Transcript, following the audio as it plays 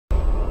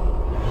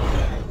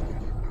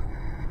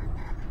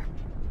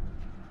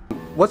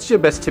What's your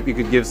best tip you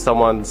could give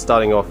someone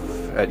starting off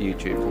at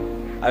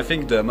YouTube? I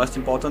think the most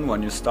important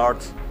when you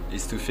start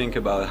is to think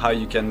about how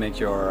you can make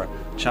your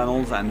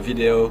channels and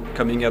video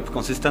coming up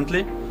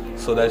consistently,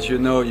 so that you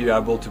know you are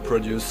able to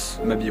produce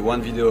maybe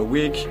one video a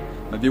week,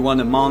 maybe one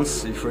a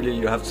month if really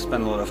you have to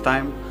spend a lot of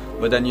time,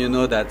 but then you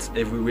know that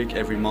every week,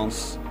 every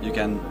month you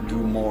can do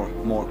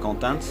more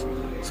content,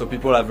 so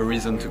people have a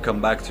reason to come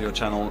back to your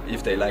channel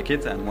if they like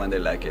it and when they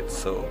like it,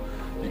 so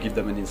you give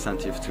them an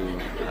incentive to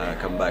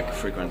come back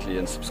frequently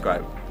and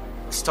subscribe.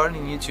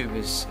 Starting YouTube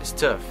is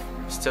tough.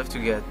 It's tough to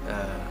get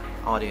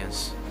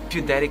audience. If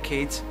you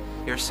dedicate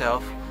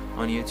yourself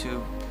on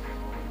YouTube,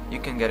 you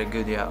can get a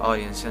good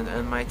audience.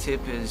 And my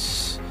tip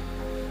is,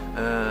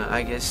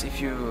 I guess,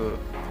 if you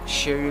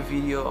share your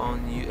video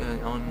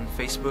on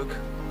Facebook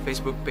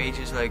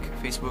pages, like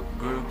Facebook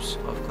groups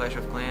of Clash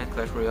of Clans,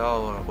 Clash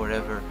Royale, or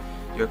whatever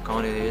your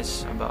content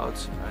is about,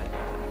 right?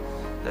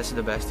 That's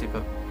the best tip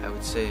I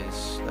would say,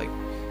 is like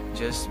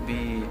just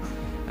be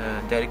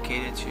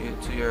dedicated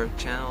to your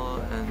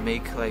channel and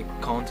make like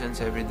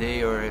content every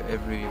day or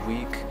every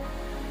week,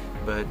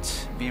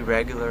 but be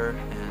regular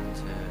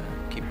and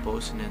keep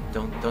posting and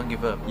don't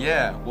give up.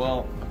 Yeah,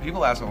 well,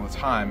 people ask all the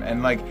time,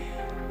 and like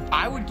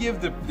I would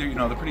give the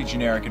pretty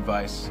generic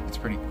advice. It's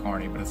pretty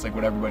corny, but it's like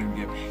what everybody would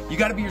give. You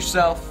got to be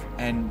yourself,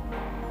 and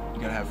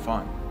you got to have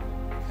fun,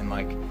 and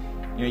like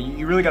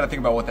you really got to think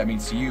about what that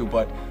means to you.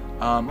 But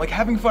like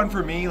having fun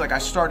for me, like I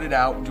started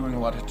out doing a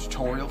lot of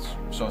tutorials,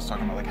 so I was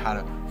talking about like how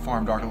to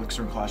farm Dark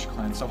Elixir and Clash of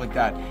Clans, stuff like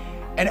that.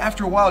 And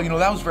after a while,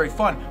 that was very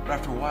fun, but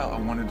after a while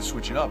I wanted to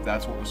switch it up.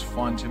 That's what was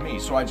fun to me,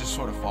 so I just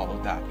sort of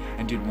followed that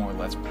and did more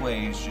Let's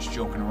Plays, just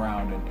joking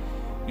around. And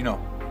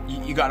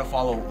you got to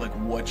follow like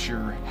what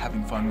you're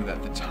having fun with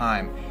at the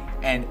time,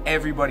 and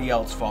everybody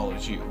else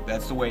follows you.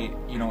 That's the way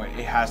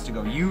it has to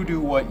go. You do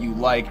what you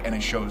like and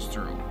it shows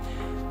through.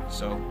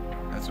 So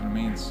that's what it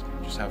means.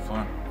 Just have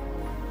fun.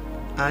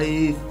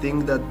 I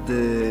think that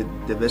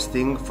the best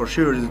thing for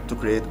sure is to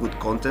create good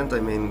content. I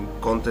mean,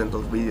 content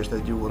of videos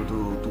that you want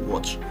to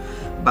watch.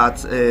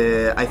 But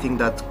I think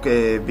that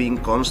being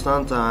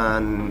constant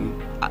and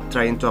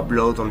trying to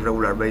upload on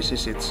regular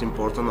basis, it's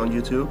important on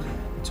YouTube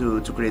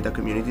to create a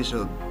community.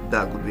 So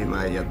that would be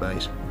my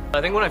advice.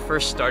 I think when I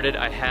first started,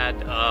 I had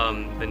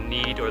the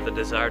need or the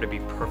desire to be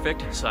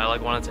perfect. So I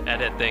wanted to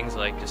edit things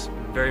just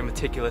very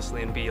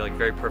meticulously and be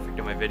very perfect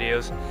in my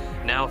videos.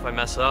 Now if I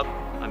mess up,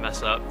 I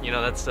mess up.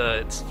 That's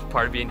it's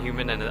part of being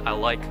human, and I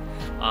like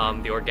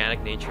the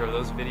organic nature of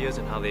those videos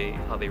and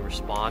how they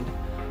respond.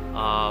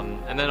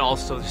 And then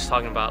also just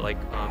talking about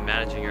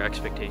managing your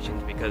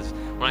expectations, because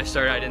when I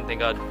started I didn't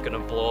think I'd gonna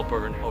blow up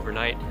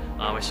overnight.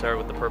 I started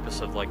with the purpose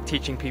of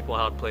teaching people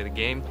how to play the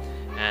game,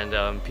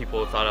 and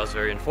people thought I was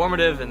very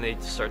informative, and they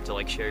start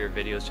to share your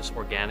videos just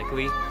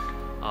organically.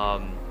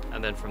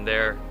 And then from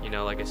there,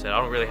 like I said,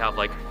 I don't really have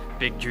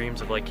big dreams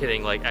of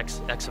hitting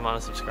X amount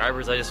of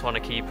subscribers. I just want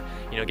to keep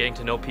getting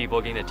to know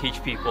people, getting to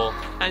teach people,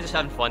 and just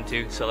having fun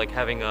too. So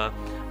having a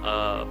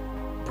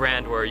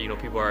brand where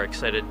people are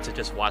excited to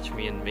just watch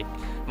me and make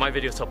my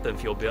videos help them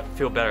feel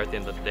better at the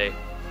end of the day.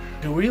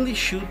 You really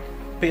should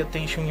pay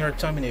attention in your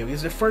thumbnail.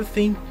 It's the first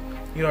thing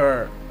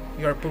your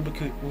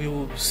public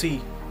will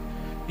see.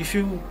 If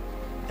you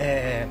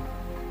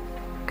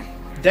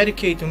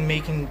dedicate to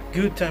making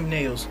good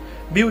thumbnails,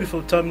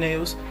 beautiful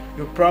thumbnails,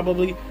 you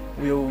probably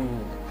will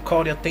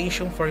call the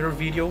attention for your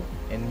video,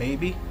 and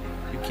maybe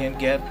you can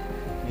get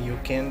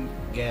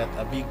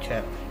a big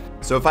channel.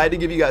 So if I had to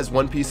give you guys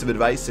one piece of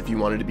advice if you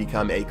wanted to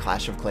become a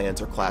Clash of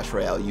Clans or Clash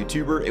Royale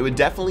YouTuber, it would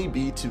definitely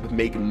be to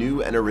make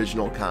new and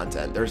original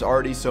content. There's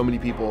already so many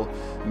people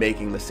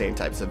making the same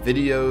types of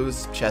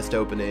videos, chest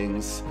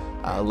openings,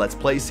 Let's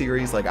Play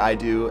series like I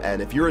do,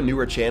 and if you're a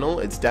newer channel,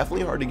 it's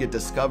definitely hard to get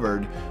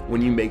discovered when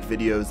you make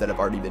videos that have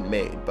already been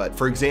made. But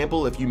for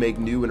example, if you make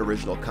new and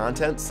original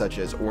content, such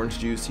as Orange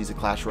Juice, he's a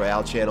Clash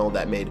Royale channel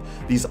that made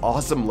these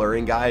awesome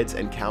luring guides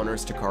and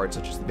counters to cards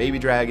such as the Baby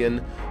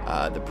Dragon,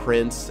 the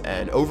Prince,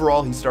 and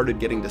overall he started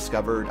getting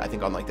discovered, I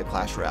think, on the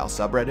Clash Royale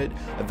subreddit,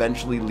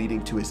 eventually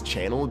leading to his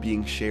channel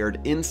being shared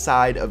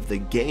inside of the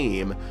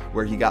game,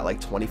 where he got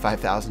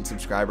 25,000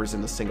 subscribers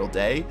in a single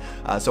day.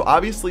 So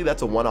obviously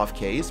that's a one-off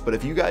case, but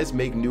if you guys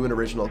make new and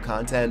original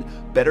content,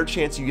 better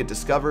chance you get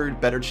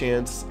discovered, better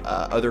chance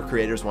other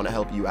creators want to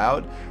help you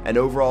out, and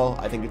overall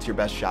I think it's your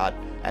best shot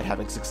at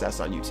having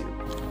success on YouTube.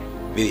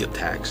 Video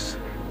tags,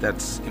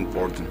 that's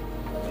important.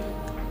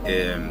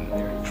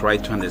 Try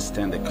to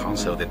understand the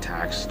concept of the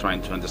tags,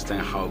 trying to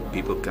understand how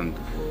people can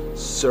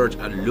search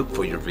and look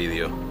for your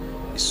video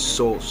is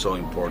so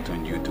important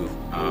on YouTube.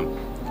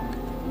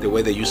 The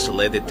way that you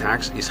select the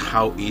tags is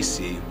how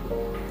easy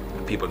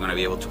people are going to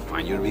be able to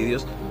find your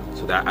videos,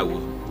 so that I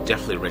would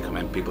definitely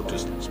recommend people to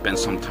spend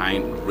some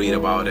time, read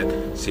about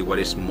it, see what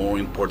is more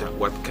important,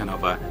 what kind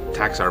of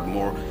tags are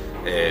more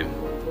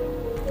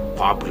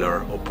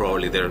popular, or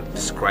probably they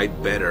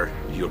describe better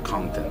your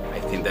content. I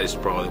think that is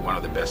probably one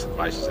of the best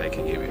advices I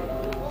can give you.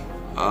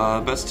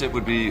 Best tip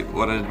would be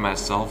what I did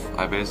myself.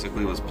 I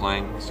basically was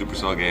playing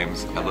Supercell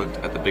games. I looked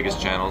at the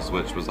biggest channels,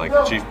 which was like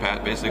Chief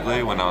Pat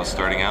basically, when I was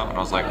starting out, and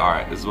I was like,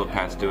 alright, this is what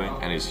Pat's doing,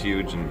 and he's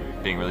huge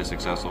and being really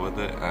successful with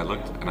it. And I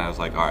looked and I was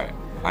like, alright,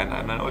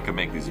 I know I can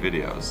make these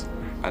videos.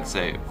 I'd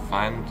say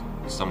find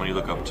someone you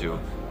look up to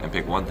and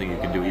pick one thing you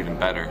can do even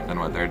better than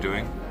what they're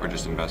doing, or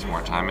just invest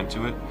more time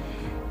into it.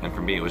 And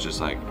for me, it was just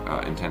like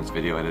intense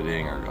video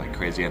editing or like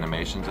crazy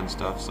animations and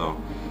stuff.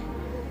 So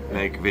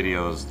make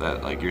videos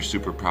that like you're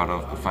super proud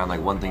of, but find like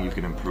one thing you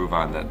can improve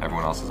on that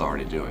everyone else is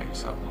already doing.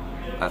 So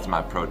that's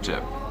my pro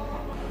tip.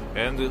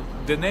 And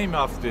the name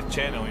of the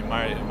channel, in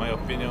my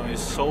opinion, is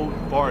so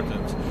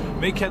important.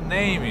 Make a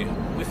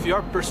name with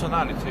your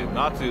personality,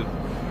 not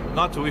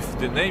with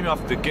the name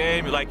of the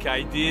game like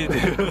I did.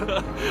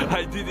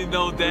 I didn't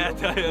know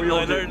that. I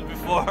learned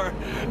before.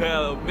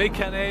 Make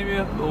a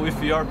name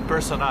with your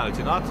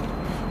personality, not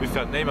with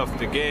a name of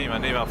the game, a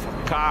name of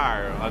a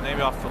car, a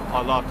name of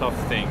a lot of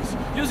things.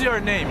 Use your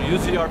name,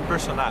 use your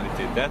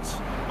personality. That's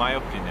my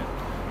opinion.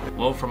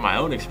 Well, from my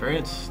own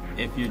experience,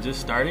 if you're just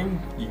starting,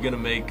 you're gonna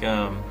make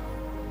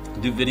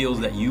do videos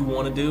that you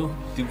want to do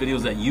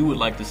videos that you would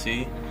like to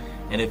see,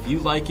 and if you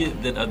like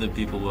it, then other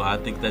people will. I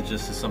think that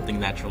just is something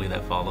naturally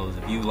that follows.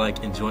 If you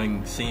like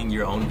enjoying seeing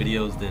your own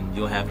videos, then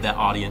you'll have that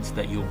audience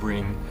that you'll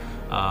bring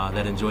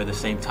that enjoy the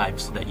same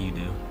types that you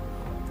do.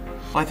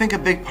 Well, I think a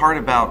big part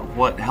about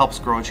what helps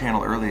grow a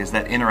channel early is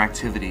that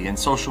interactivity in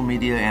social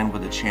media and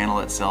with the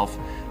channel itself.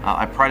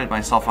 I prided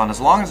myself on, as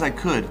long as I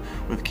could,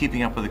 with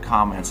keeping up with the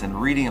comments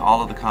and reading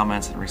all of the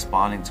comments and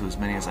responding to as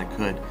many as I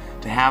could.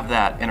 To have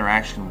that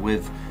interaction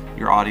with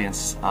your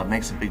audience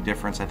makes a big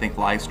difference. I think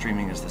live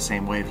streaming is the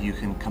same way. If you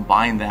can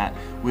combine that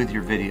with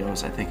your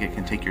videos, I think it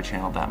can take your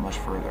channel that much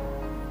further.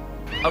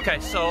 Okay,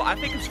 so I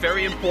think it's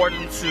very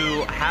important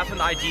to have an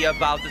idea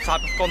about the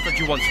type of content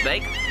you want to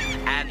make.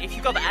 And if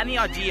you got any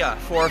idea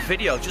for a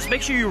video, just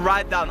make sure you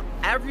write down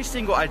every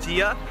single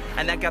idea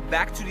and then get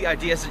back to the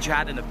ideas that you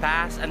had in the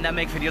past and then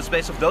make videos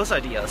based off those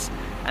ideas.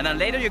 And then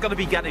later you're going to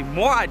be getting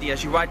more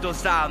ideas, you write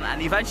those down,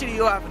 and eventually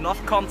you'll have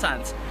enough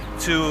content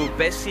to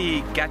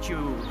basically get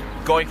you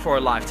going for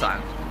a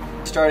lifetime.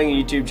 Starting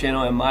a YouTube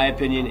channel, in my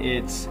opinion,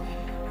 it's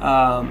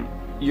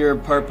your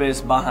purpose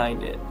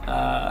behind it.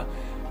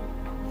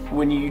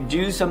 When you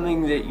do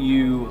something that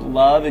you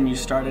love and you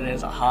start it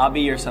as a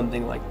hobby or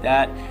something like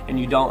that, and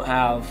you don't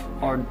have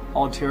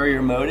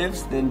ulterior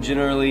motives, then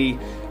generally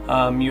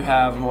you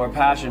have more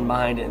passion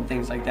behind it and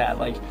things like that.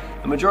 Like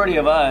the majority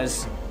of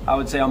us, I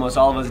would say almost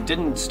all of us,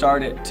 didn't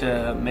start it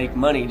to make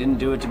money, didn't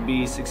do it to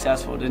be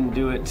successful, didn't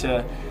do it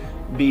to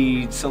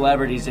be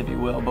celebrities, if you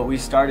will, but we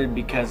started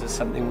because it's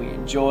something we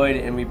enjoyed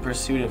and we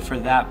pursued it for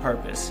that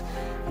purpose.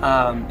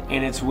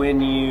 And it's when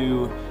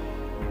you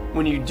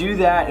do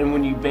that and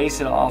when you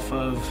base it off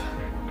of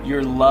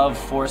your love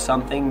for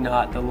something,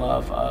 not the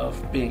love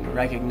of being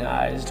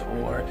recognized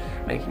or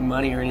making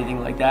money or anything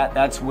like that,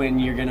 that's when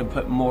you're going to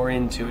put more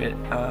into it,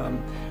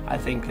 I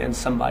think, than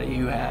somebody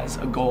who has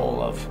a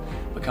goal of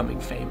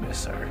becoming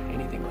famous or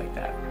anything like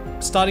that.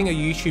 Starting a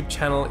YouTube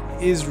channel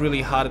is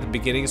really hard at the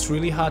beginning. It's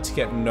really hard to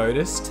get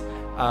noticed.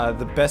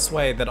 The best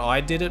way that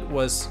I did it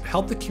was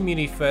help the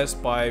community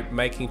first by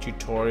making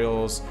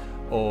tutorials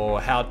or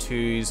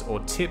how-tos or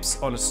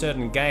tips on a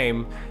certain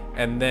game,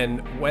 and then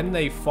when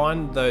they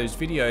find those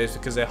videos,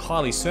 because they're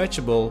highly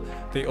searchable,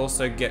 they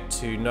also get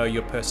to know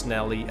your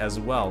personality as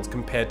well.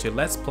 Compared to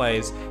Let's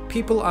Plays,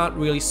 people aren't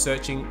really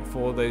searching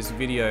for those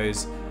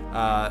videos,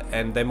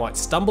 and they might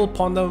stumble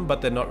upon them, but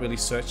they're not really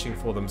searching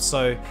for them.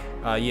 So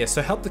yeah,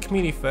 so help the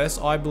community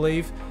first, I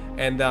believe,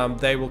 and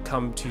they will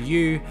come to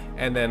you,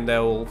 and then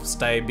they'll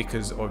stay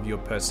because of your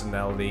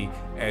personality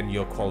and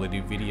your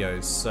quality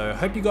videos. So I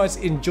hope you guys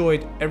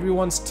enjoyed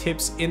everyone's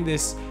tips in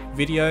this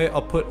video.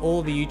 I'll put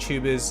all the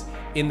YouTubers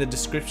in the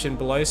description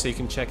below so you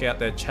can check out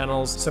their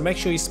channels. So make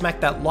sure you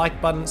smack that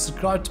like button,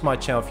 subscribe to my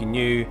channel if you're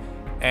new,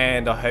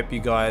 and I hope you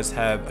guys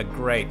have a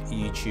great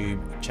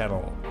YouTube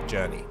channel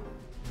journey.